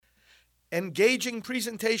engaging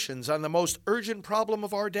presentations on the most urgent problem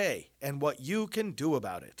of our day and what you can do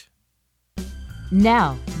about it.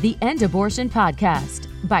 Now, the End Abortion Podcast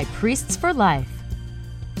by Priests for Life.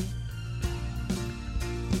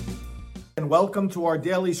 And welcome to our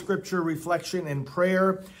daily scripture reflection and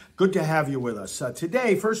prayer. Good to have you with us.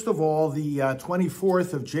 Today, first of all, the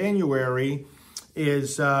 24th of January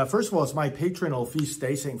is, first of all, it's my patronal feast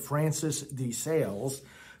day, St. Francis de Sales.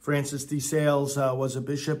 Francis de Sales was a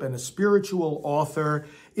bishop and a spiritual author.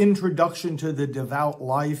 Introduction to the Devout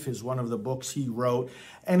Life is one of the books he wrote.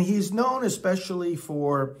 And he's known especially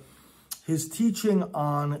for his teaching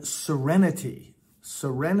on serenity.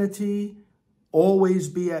 Serenity, always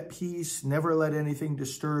be at peace, never let anything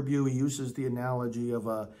disturb you. He uses the analogy of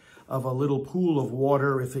a little pool of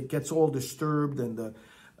water. If it gets all disturbed and the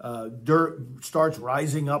dirt starts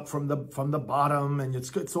rising up from the bottom and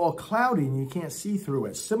it's all cloudy and you can't see through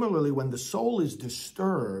it. Similarly, when the soul is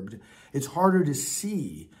disturbed, it's harder to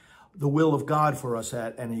see the will of God for us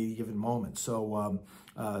at any given moment. So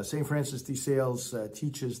St. Francis de Sales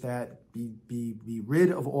teaches that be rid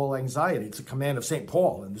of all anxiety. It's a command of St.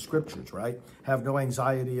 Paul in the scriptures, right? Have no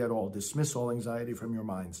anxiety at all. Dismiss all anxiety from your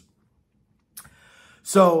minds.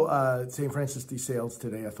 So St. Francis de Sales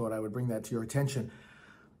today, I thought I would bring that to your attention.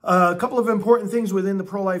 A couple of important things within the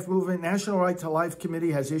pro-life movement. National Right to Life Committee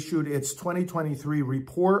has issued its 2023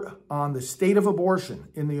 report on the state of abortion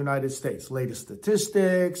in the United States. Latest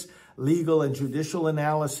statistics, legal and judicial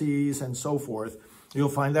analyses, and so forth. You'll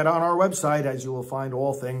find that on our website, as you will find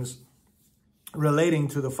all things relating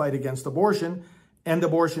to the fight against abortion.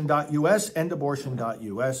 Endabortion.us,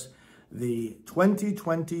 endabortion.us. The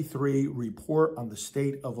 2023 report on the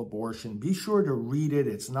state of abortion. Be sure to read it.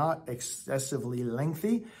 It's not excessively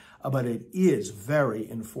lengthy, but it is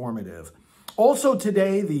very informative. Also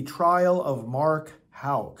today, the trial of Mark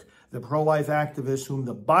Houck, the pro-life activist whom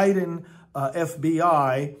the Biden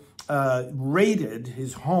FBI raided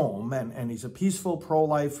his home, and he's a peaceful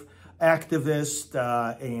pro-life activist,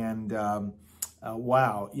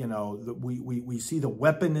 wow, you know, we see the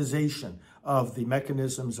weaponization of the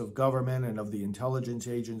mechanisms of government and of the intelligence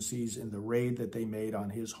agencies in the raid that they made on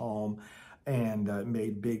his home, and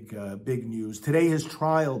made big news. Today his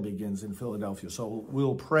trial begins in Philadelphia, so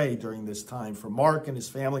we'll pray during this time for Mark and his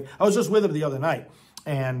family. I was just with him the other night,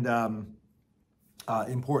 and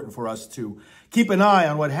important for us to keep an eye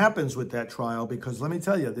on what happens with that trial, because let me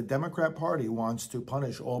tell you, the Democrat Party wants to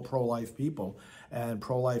punish all pro-life people and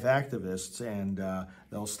pro-life activists, and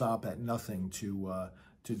they'll stop at nothing to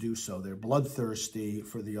do so. They're bloodthirsty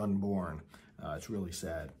for the unborn. It's really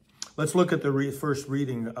sad. Let's look at the first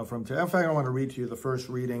reading from today. In fact, I want to read to you the first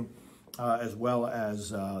reading as well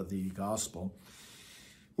as the gospel.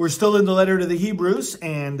 We're still in the letter to the Hebrews,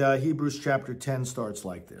 and Hebrews chapter 10 starts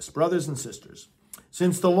like this. Brothers and sisters,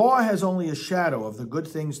 since the law has only a shadow of the good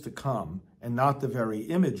things to come and not the very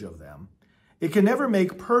image of them, it can never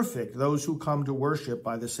make perfect those who come to worship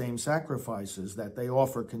by the same sacrifices that they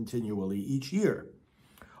offer continually each year.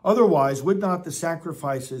 Otherwise, would not the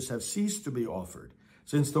sacrifices have ceased to be offered,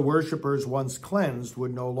 since the worshippers once cleansed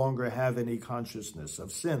would no longer have any consciousness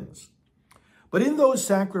of sins? But in those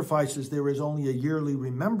sacrifices there is only a yearly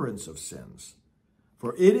remembrance of sins.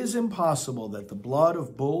 For it is impossible that the blood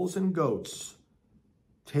of bulls and goats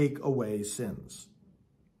take away sins.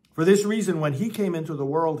 For this reason, when he came into the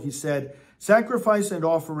world, he said, sacrifice and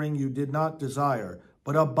offering you did not desire,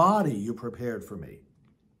 but a body you prepared for me.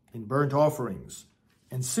 In burnt offerings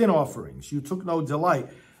and sin offerings you took no delight.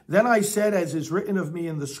 Then I said, as is written of me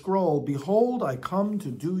in the scroll, behold, I come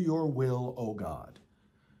to do your will, O God.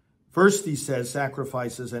 First, he says,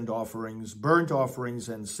 sacrifices and offerings, burnt offerings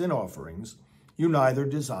and sin offerings, you neither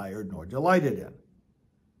desired nor delighted in.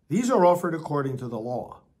 These are offered according to the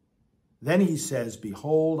law. Then he says,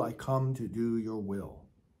 behold, I come to do your will.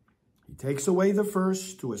 He takes away the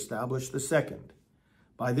first to establish the second.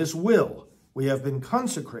 By this will, we have been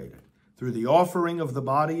consecrated through the offering of the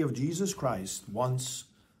body of Jesus Christ once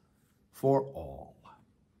for all.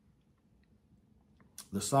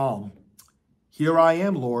 The Psalm, here I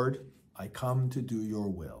am, Lord, I come to do your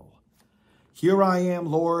will. Here I am,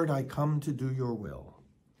 Lord, I come to do your will.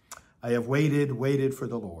 I have waited for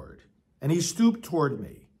the Lord, and he stooped toward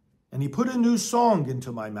me, and he put a new song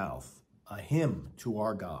into my mouth, a hymn to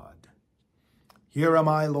our God. Here am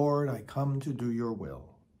I, Lord, I come to do your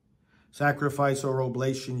will. Sacrifice or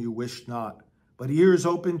oblation you wished not, but ears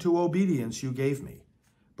open to obedience you gave me.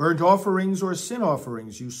 Burnt offerings or sin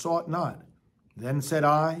offerings you sought not. Then said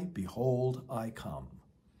I, behold, I come.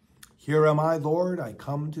 Here am I, Lord, I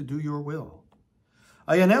come to do your will.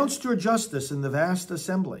 I announced your justice in the vast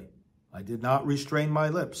assembly. I did not restrain my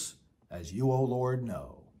lips, as you, O Lord,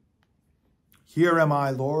 know. Here am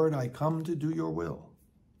I, Lord, I come to do your will.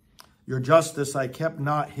 Your justice I kept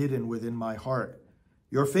not hidden within my heart.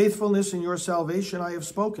 Your faithfulness and your salvation I have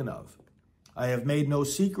spoken of. I have made no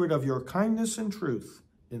secret of your kindness and truth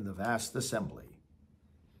in the vast assembly.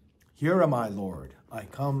 Here am I, Lord, I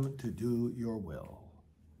come to do your will.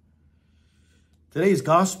 Today's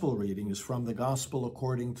gospel reading is from the Gospel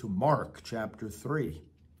according to Mark, chapter 3,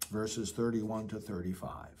 verses 31 to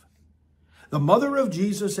 35. The mother of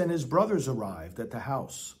Jesus and his brothers arrived at the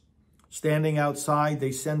house. Standing outside,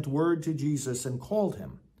 they sent word to Jesus and called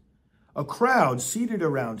him. A crowd seated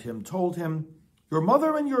around him told him, "Your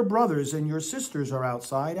mother and your brothers and your sisters are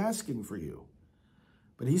outside asking for you."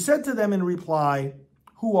 But he said to them in reply,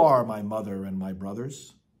 "Who are my mother and my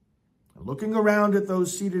brothers?" And looking around at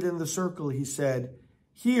those seated in the circle, he said,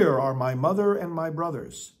 "Here are my mother and my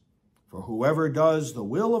brothers. For whoever does the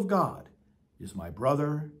will of God is my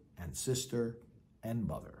brother and sister and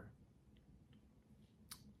mother."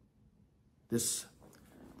 This,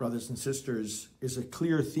 brothers and sisters, is a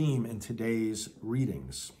clear theme in today's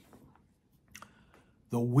readings.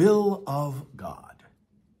 The will of God.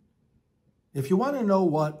 If you want to know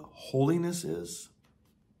what holiness is,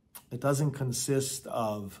 it doesn't consist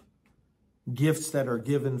of gifts that are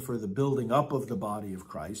given for the building up of the body of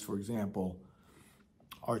Christ. For example,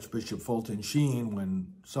 Archbishop Fulton Sheen,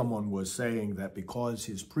 when someone was saying that because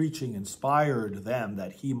his preaching inspired them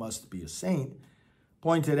that he must be a saint,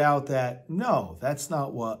 pointed out that no, that's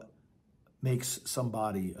not what makes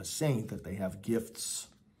somebody a saint, that they have gifts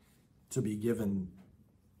to be given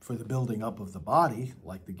for the building up of the body,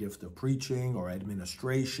 like the gift of preaching or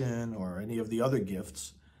administration or any of the other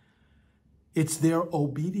gifts. It's their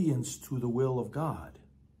obedience to the will of God.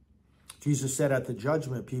 Jesus said at the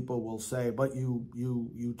judgment, people will say, "But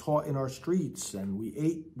you taught in our streets and we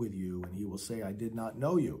ate with you." And he will say, "I did not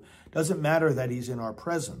know you." Doesn't matter that he's in our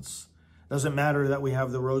presence. Doesn't matter that we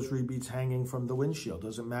have the rosary beads hanging from the windshield.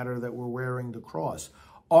 Doesn't matter that we're wearing the cross.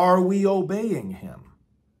 Are we obeying him?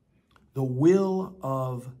 The will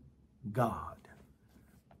of God.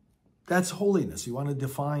 That's holiness. You want to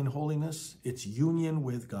define holiness? It's union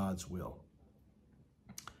with God's will.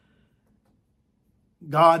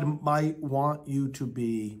 God might want you to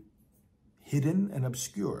be hidden and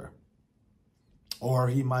obscure, or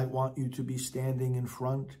he might want you to be standing in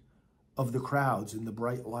front of the crowds in the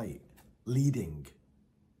bright light, leading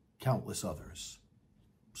countless others.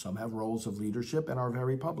 Some have roles of leadership and are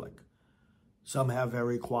very public. Some have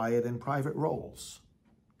very quiet and private roles.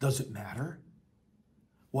 Does it matter?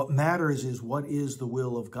 What matters is what is the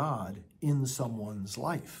will of God in someone's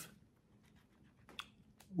life.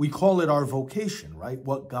 We call it our vocation, right?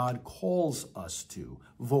 What God calls us to.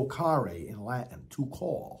 Vocare in Latin, to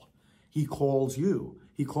call. He calls you.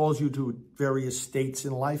 He calls you to various states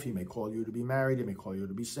in life. He may call you to be married. He may call you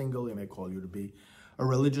to be single. He may call you to be a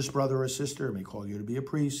religious brother or sister. He may call you to be a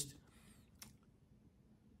priest.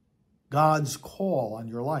 God's call on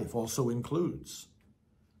your life also includes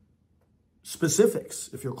specifics.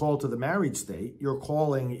 If you're called to the married state, your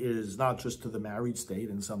calling is not just to the married state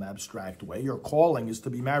in some abstract way. Your calling is to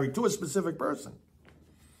be married to a specific person.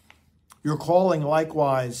 Your calling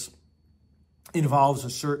likewise involves a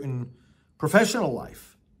certain professional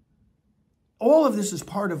life. All of this is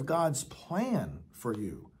part of God's plan for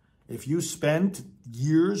you. If you spent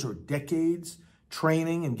years or decades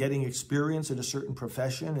training and getting experience in a certain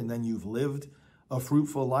profession, and then you've lived a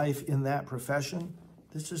fruitful life in that profession,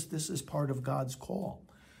 this is part of God's call.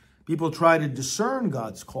 People try to discern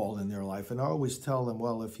God's call in their life, and I always tell them,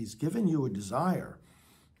 well, if he's given you a desire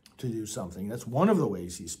to do something, that's one of the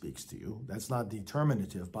ways he speaks to you. That's not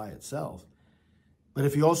determinative by itself. But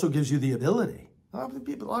if he also gives you the ability, a lot of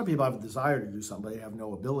people have a desire to do something, but they have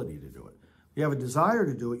no ability to do it. If you have a desire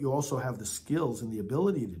to do it, you also have the skills and the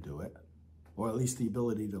ability to do it, or at least the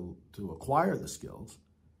ability to acquire the skills.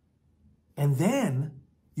 And then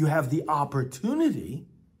you have the opportunity.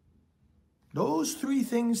 Those three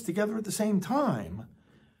things together at the same time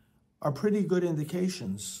are pretty good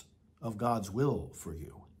indications of God's will for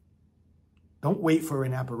you. Don't wait for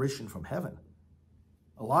an apparition from heaven.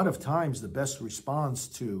 A lot of times the best response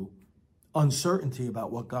to uncertainty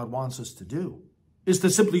about what God wants us to do is to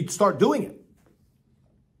simply start doing it.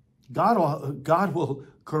 God will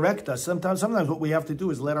correct us. Sometimes what we have to do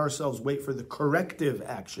is let ourselves wait for the corrective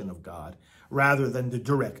action of God rather than the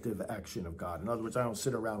directive action of God. In other words, I don't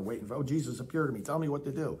sit around waiting for, Jesus, appear to me. Tell me what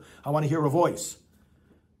to do. I want to hear a voice.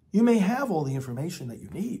 You may have all the information that you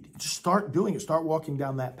need. Just start doing it. Start walking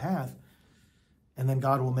down that path, and then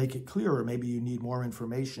God will make it clearer. Maybe you need more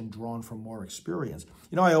information drawn from more experience.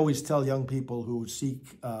 You know, I always tell young people who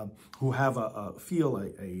seek, who have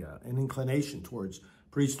an inclination towards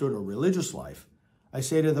priesthood or religious life, I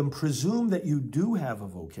say to them, presume that you do have a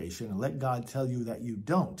vocation and let God tell you that you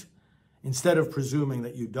don't, instead of presuming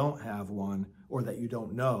that you don't have one or that you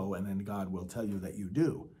don't know, and then God will tell you that you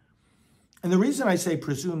do. And the reason I say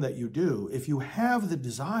presume that you do, if you have the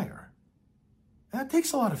desire, that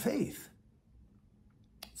takes a lot of faith.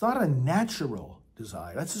 It's not a natural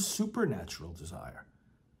desire. That's a supernatural desire.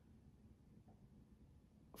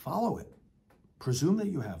 Follow it. Presume that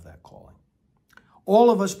you have that calling. All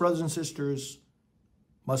of us, brothers and sisters,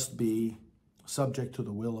 must be subject to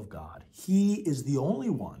the will of God. He is the only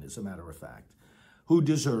one, as a matter of fact, who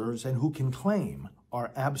deserves and who can claim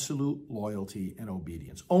our absolute loyalty and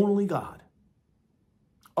obedience. Only God.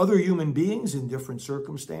 Other human beings in different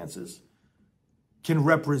circumstances can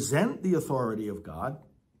represent the authority of God.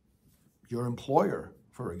 Your employer,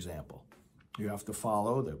 for example. You have to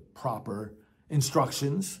follow the proper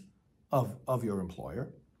instructions of your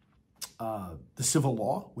employer. The civil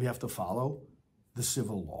law, we have to follow the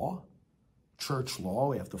civil law. Church law,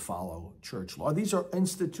 we have to follow church law. These are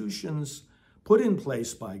institutions put in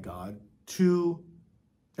place by God to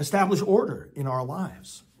establish order in our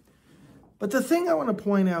lives. But the thing I want to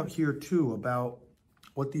point out here too about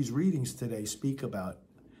what these readings today speak about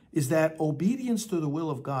is that obedience to the will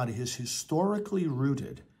of God is historically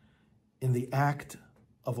rooted in the act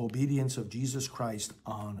of obedience of Jesus Christ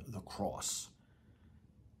on the cross.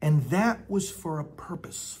 And that was for a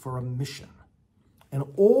purpose, for a mission. And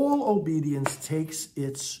all obedience takes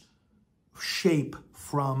its shape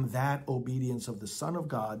from that obedience of the Son of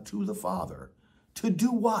God to the Father. To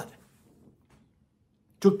do what?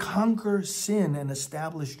 To conquer sin and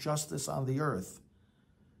establish justice on the earth.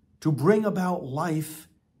 To bring about life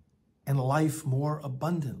and life more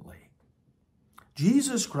abundantly.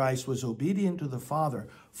 Jesus Christ was obedient to the Father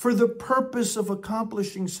for the purpose of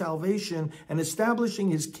accomplishing salvation and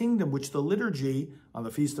establishing his kingdom, which the liturgy on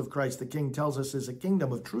the Feast of Christ the King tells us is a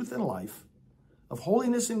kingdom of truth and life, of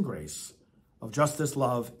holiness and grace, of justice,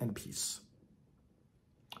 love, and peace.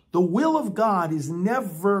 The will of God is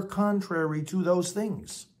never contrary to those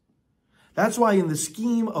things. That's why in the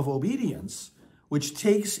scheme of obedience, which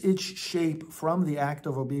takes its shape from the act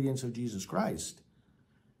of obedience of Jesus Christ,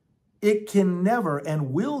 it can never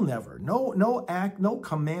and will never, no act, no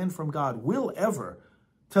command from God will ever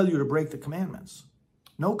tell you to break the commandments.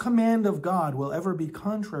 No command of God will ever be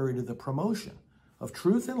contrary to the promotion of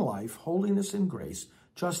truth and life, holiness and grace,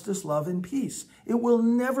 justice, love, and peace. It will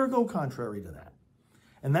never go contrary to that.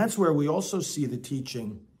 And that's where we also see the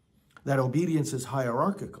teaching that obedience is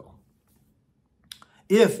hierarchical.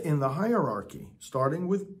 If in the hierarchy, starting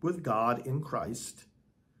with God in Christ,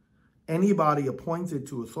 anybody appointed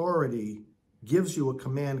to authority gives you a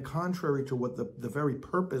command contrary to what the very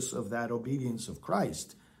purpose of that obedience of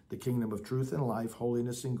Christ, the kingdom of truth and life,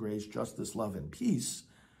 holiness and grace, justice, love, and peace,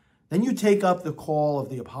 then you take up the call of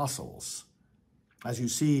the apostles, as you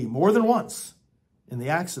see more than once in the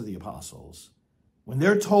Acts of the Apostles, when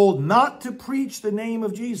they're told not to preach the name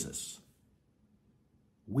of Jesus.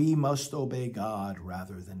 We must obey God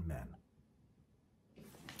rather than men.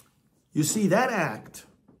 You see, that act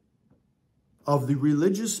of the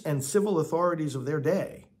religious and civil authorities of their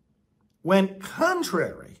day went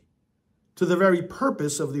contrary to the very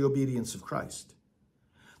purpose of the obedience of Christ.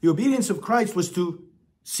 The obedience of Christ was to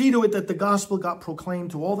see to it that the gospel got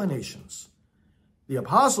proclaimed to all the nations. The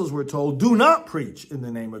apostles were told, do not preach in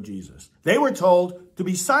the name of Jesus. They were told to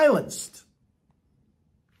be silenced.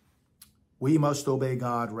 We must obey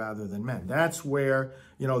God rather than men. That's where,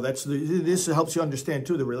 this helps you understand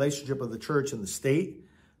too the relationship of the church and the state.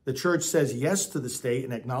 The church says yes to the state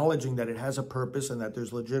and acknowledging that it has a purpose and that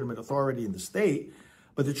there's legitimate authority in the state.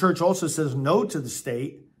 But the church also says no to the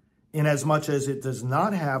state in as much as it does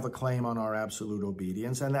not have a claim on our absolute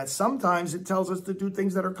obedience, and that sometimes it tells us to do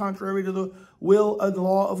things that are contrary to the will and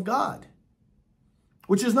law of God,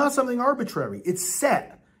 which is not something arbitrary. It's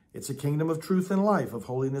set. It's a kingdom of truth and life, of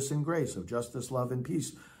holiness and grace, of justice, love, and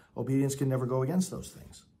peace. Obedience can never go against those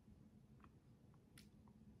things.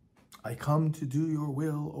 I come to do your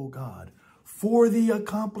will, O God, for the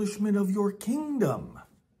accomplishment of your kingdom.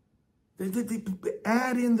 They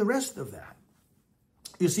add in the rest of that.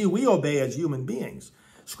 You see, we obey as human beings.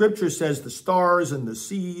 Scripture says the stars and the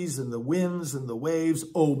seas and the winds and the waves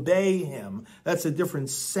obey him. That's a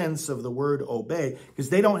different sense of the word obey, because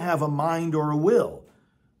they don't have a mind or a will.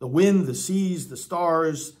 The wind, the seas, the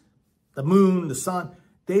stars, the moon, the sun,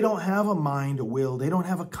 they don't have a mind, a will. They don't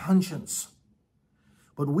have a conscience.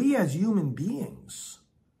 But we as human beings,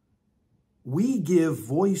 we give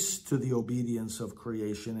voice to the obedience of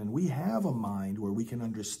creation, and we have a mind where we can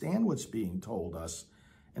understand what's being told us,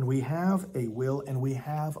 and we have a will, and we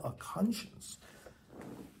have a conscience.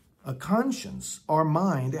 a conscience, our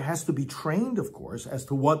mind, has to be trained, of course, as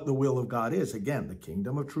to what the will of God is. Again, the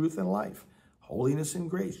kingdom of truth and life, holiness and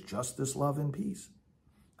grace, justice, love, and peace.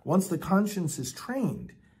 Once the conscience is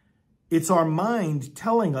trained, it's our mind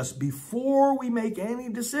telling us before we make any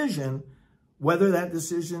decision whether that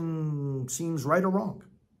decision seems right or wrong.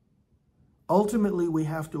 Ultimately, we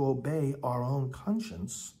have to obey our own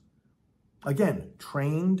conscience. Again,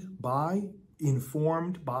 trained by,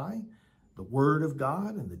 informed by the Word of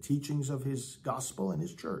God and the teachings of His gospel and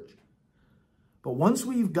His church. But once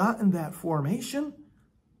we've gotten that formation,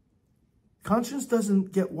 conscience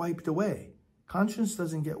doesn't get wiped away. Conscience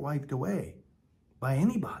doesn't get wiped away by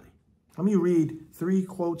anybody. Let me read 3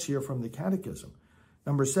 quotes here from the Catechism.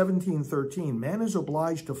 Number 1713, man is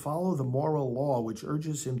obliged to follow the moral law which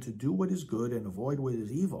urges him to do what is good and avoid what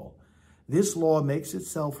is evil. This law makes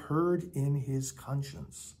itself heard in his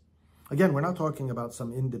conscience. Again, we're not talking about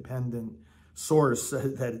some independent source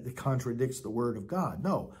that contradicts the Word of God.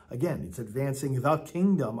 No, again, it's advancing the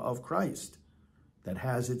kingdom of Christ that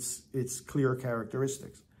has its clear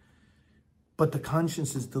characteristics. But the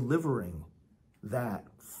conscience is delivering that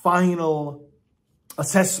final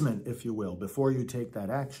assessment, if you will, before you take that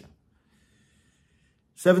action.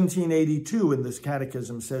 1782 in this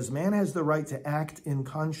catechism says, man has the right to act in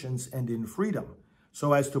conscience and in freedom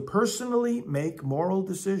so as to personally make moral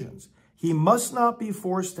decisions. He must not be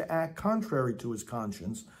forced to act contrary to his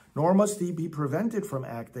conscience, nor must he be prevented from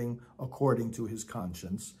acting according to his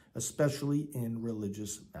conscience, especially in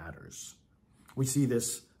religious matters. We see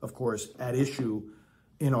this, of course, at issue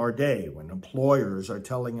in our day when employers are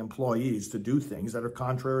telling employees to do things that are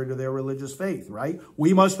contrary to their religious faith, right?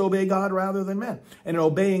 We must obey God rather than men. And in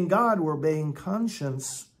obeying God, we're obeying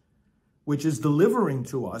conscience, which is delivering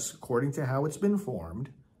to us according to how it's been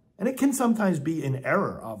formed. And it can sometimes be in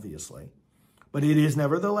error, obviously, but it is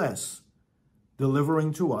nevertheless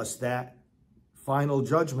delivering to us that final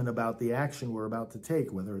judgment about the action we're about to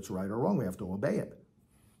take, whether it's right or wrong. We have to obey it.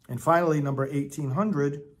 And finally, number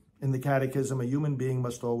 1800, in the Catechism, a human being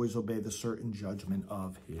must always obey the certain judgment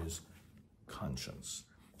of his conscience.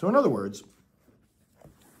 So in other words,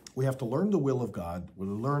 we have to learn the will of God, we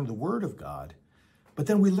learn the Word of God, but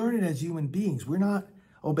then we learn it as human beings. We're not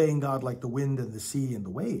obeying God like the wind and the sea and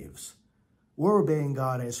the waves. We're obeying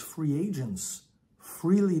God as free agents,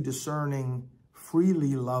 freely discerning,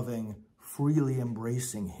 freely loving, freely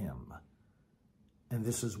embracing Him. And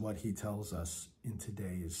this is what He tells us in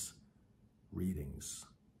today's readings.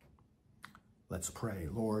 Let's pray.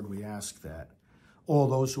 Lord, we ask that all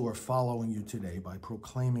those who are following you today by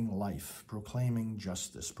proclaiming life, proclaiming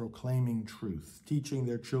justice, proclaiming truth, teaching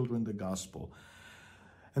their children the gospel.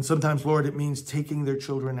 And sometimes, Lord, it means taking their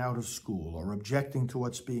children out of school or objecting to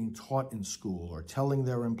what's being taught in school or telling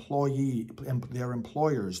their employers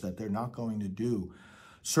that they're not going to do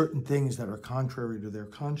certain things that are contrary to their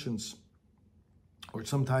conscience. Or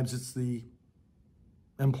sometimes it's the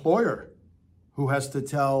employer who has to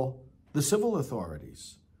tell the civil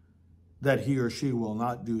authorities that he or she will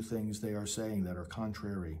not do things they are saying that are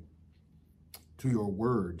contrary to your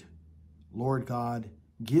word. Lord God,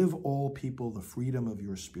 give all people the freedom of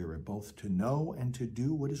your Spirit, both to know and to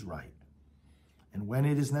do what is right. And when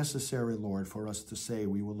it is necessary, Lord, for us to say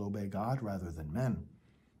we will obey God rather than men,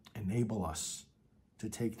 enable us to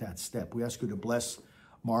take that step. We ask you to bless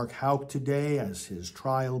Mark Houck today as his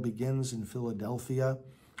trial begins in Philadelphia,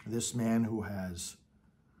 this man who has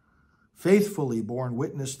faithfully borne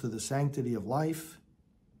witness to the sanctity of life.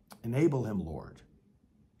 Enable him, Lord,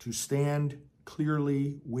 to stand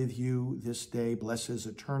clearly with you this day. Bless his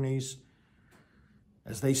attorneys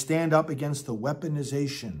as they stand up against the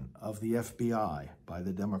weaponization of the FBI by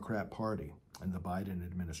the Democrat Party and the Biden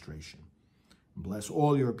administration. And bless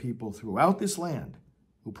all your people throughout this land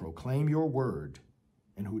who proclaim your word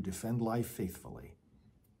and who defend life faithfully.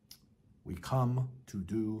 We come to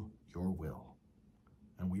do your will.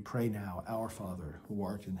 And we pray now, our Father, who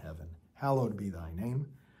art in heaven, hallowed be thy name.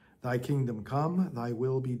 Thy kingdom come, thy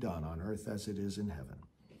will be done on earth as it is in heaven.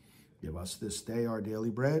 Give us this day our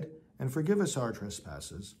daily bread, and forgive us our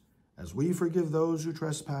trespasses, as we forgive those who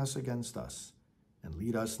trespass against us. And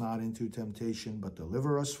lead us not into temptation, but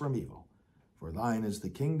deliver us from evil. For thine is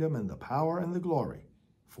the kingdom and the power and the glory,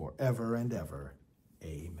 forever and ever.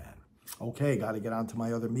 Amen. Okay, got to get on to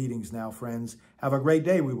my other meetings now, friends. Have a great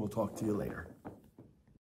day. We will talk to you later.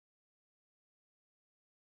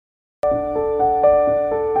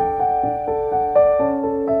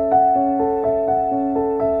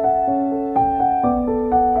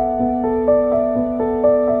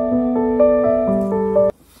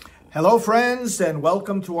 Hello, friends, and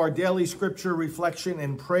welcome to our daily scripture reflection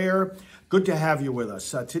and prayer. Good to have you with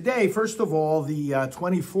us. Today, first of all, the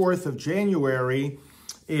 24th of January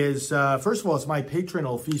is, first of all, it's my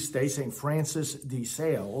patronal feast day, St. Francis de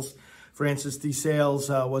Sales. Francis de Sales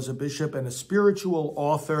was a bishop and a spiritual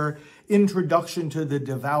author. Introduction to the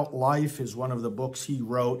Devout Life is one of the books he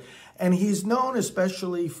wrote. And he's known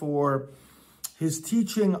especially for his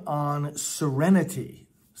teaching on serenity.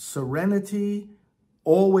 Serenity,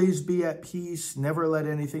 always be at peace, never let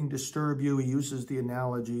anything disturb you. He uses the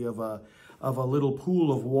analogy of a little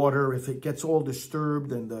pool of water. If it gets all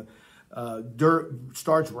disturbed and the dirt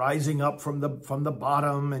starts rising up from the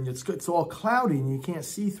bottom and it's all cloudy and you can't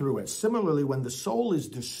see through it. Similarly, when the soul is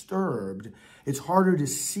disturbed, it's harder to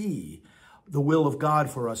see the will of God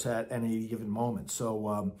for us at any given moment.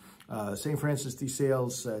 So St. Francis de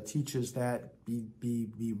Sales teaches that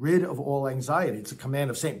be rid of all anxiety. It's a command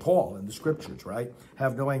of St. Paul in the scriptures, right?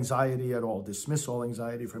 Have no anxiety at all. Dismiss all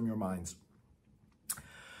anxiety from your minds.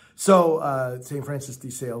 So St. Francis de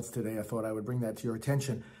Sales today, I thought I would bring that to your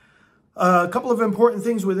attention. A couple of important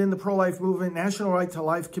things within the pro-life movement. National Right to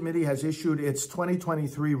Life Committee has issued its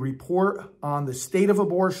 2023 report on the state of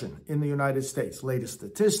abortion in the United States. Latest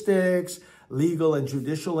statistics, legal and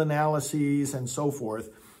judicial analyses, and so forth.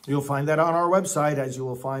 You'll find that on our website, as you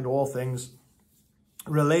will find all things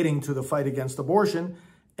relating to the fight against abortion.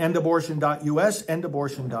 Endabortion.us,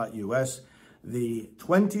 endabortion.us. The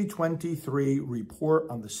 2023 report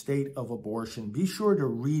on the state of abortion. Be sure to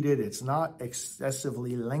read it. It's not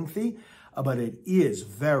excessively lengthy, but it is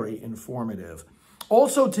very informative.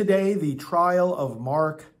 Also today, the trial of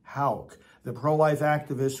Mark Houck, the pro-life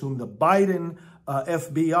activist whom the Biden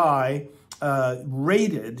FBI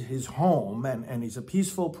raided his home, and he's a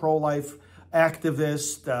peaceful pro-life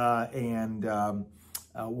activist,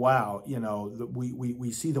 wow, you know,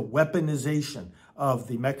 we see the weaponization of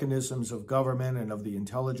the mechanisms of government and of the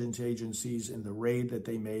intelligence agencies in the raid that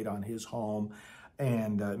they made on his home,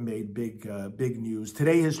 and made big news.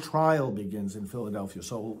 Today his trial begins in Philadelphia,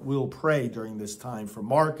 so we'll pray during this time for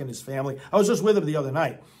Mark and his family. I was just with him the other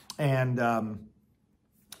night, and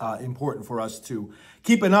important for us to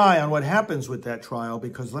keep an eye on what happens with that trial,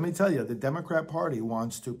 because let me tell you, the Democrat Party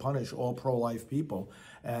wants to punish all pro-life people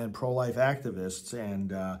and pro-life activists,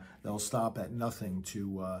 and they'll stop at nothing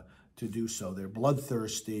to do so. They're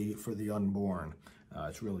bloodthirsty for the unborn.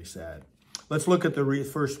 It's really sad. Let's look at the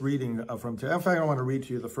first reading from today. In fact, I want to read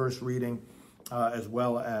to you the first reading as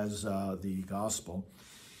well as the gospel.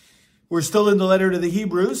 We're still in the letter to the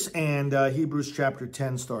Hebrews, and Hebrews chapter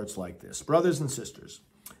 10 starts like this. Brothers and sisters,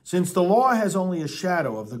 since the law has only a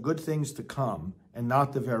shadow of the good things to come and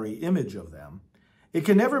not the very image of them, it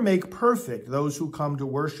can never make perfect those who come to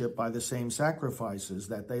worship by the same sacrifices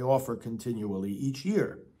that they offer continually each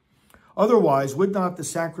year. Otherwise, would not the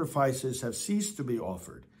sacrifices have ceased to be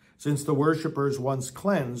offered, since the worshippers once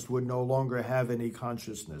cleansed would no longer have any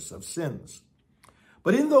consciousness of sins?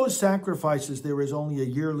 But in those sacrifices there is only a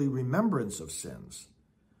yearly remembrance of sins.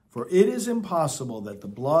 For it is impossible that the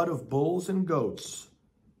blood of bulls and goats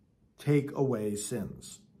take away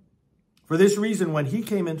sins. For this reason, when he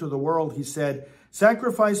came into the world, he said,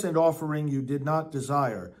 sacrifice and offering you did not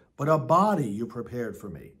desire, but a body you prepared for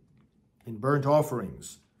me. In burnt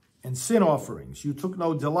offerings and sin offerings you took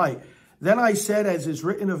no delight. Then I said, as is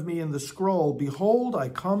written of me in the scroll, behold, I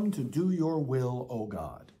come to do your will, O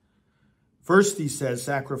God. First, he says,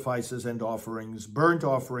 sacrifices and offerings, burnt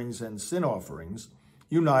offerings and sin offerings,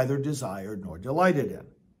 you neither desired nor delighted in.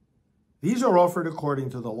 These are offered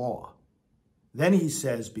according to the law. Then he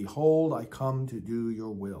says, behold, I come to do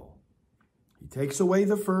your will. He takes away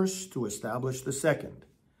the first to establish the second.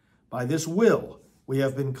 By this will we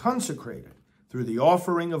have been consecrated through the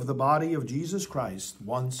offering of the body of Jesus Christ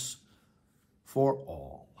once for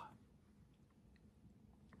all.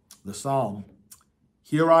 The Psalm,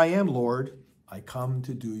 here I am, Lord, I come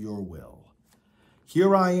to do your will.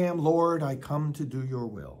 Here I am, Lord, I come to do your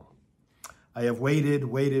will. I have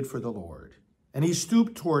waited for the Lord, and he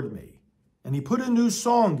stooped toward me, and he put a new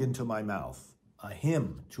song into my mouth, a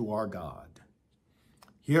hymn to our God.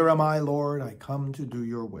 Here am I, Lord, I come to do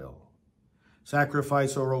your will.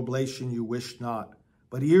 Sacrifice or oblation you wished not,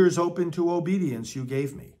 but ears open to obedience you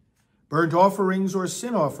gave me. Burnt offerings or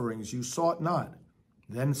sin offerings you sought not.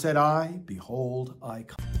 Then said I, behold, I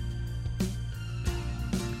come.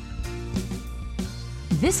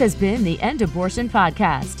 This has been the End Abortion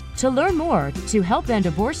Podcast. To learn more, to help end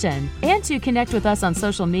abortion, and to connect with us on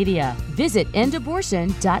social media, visit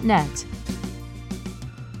endabortion.net.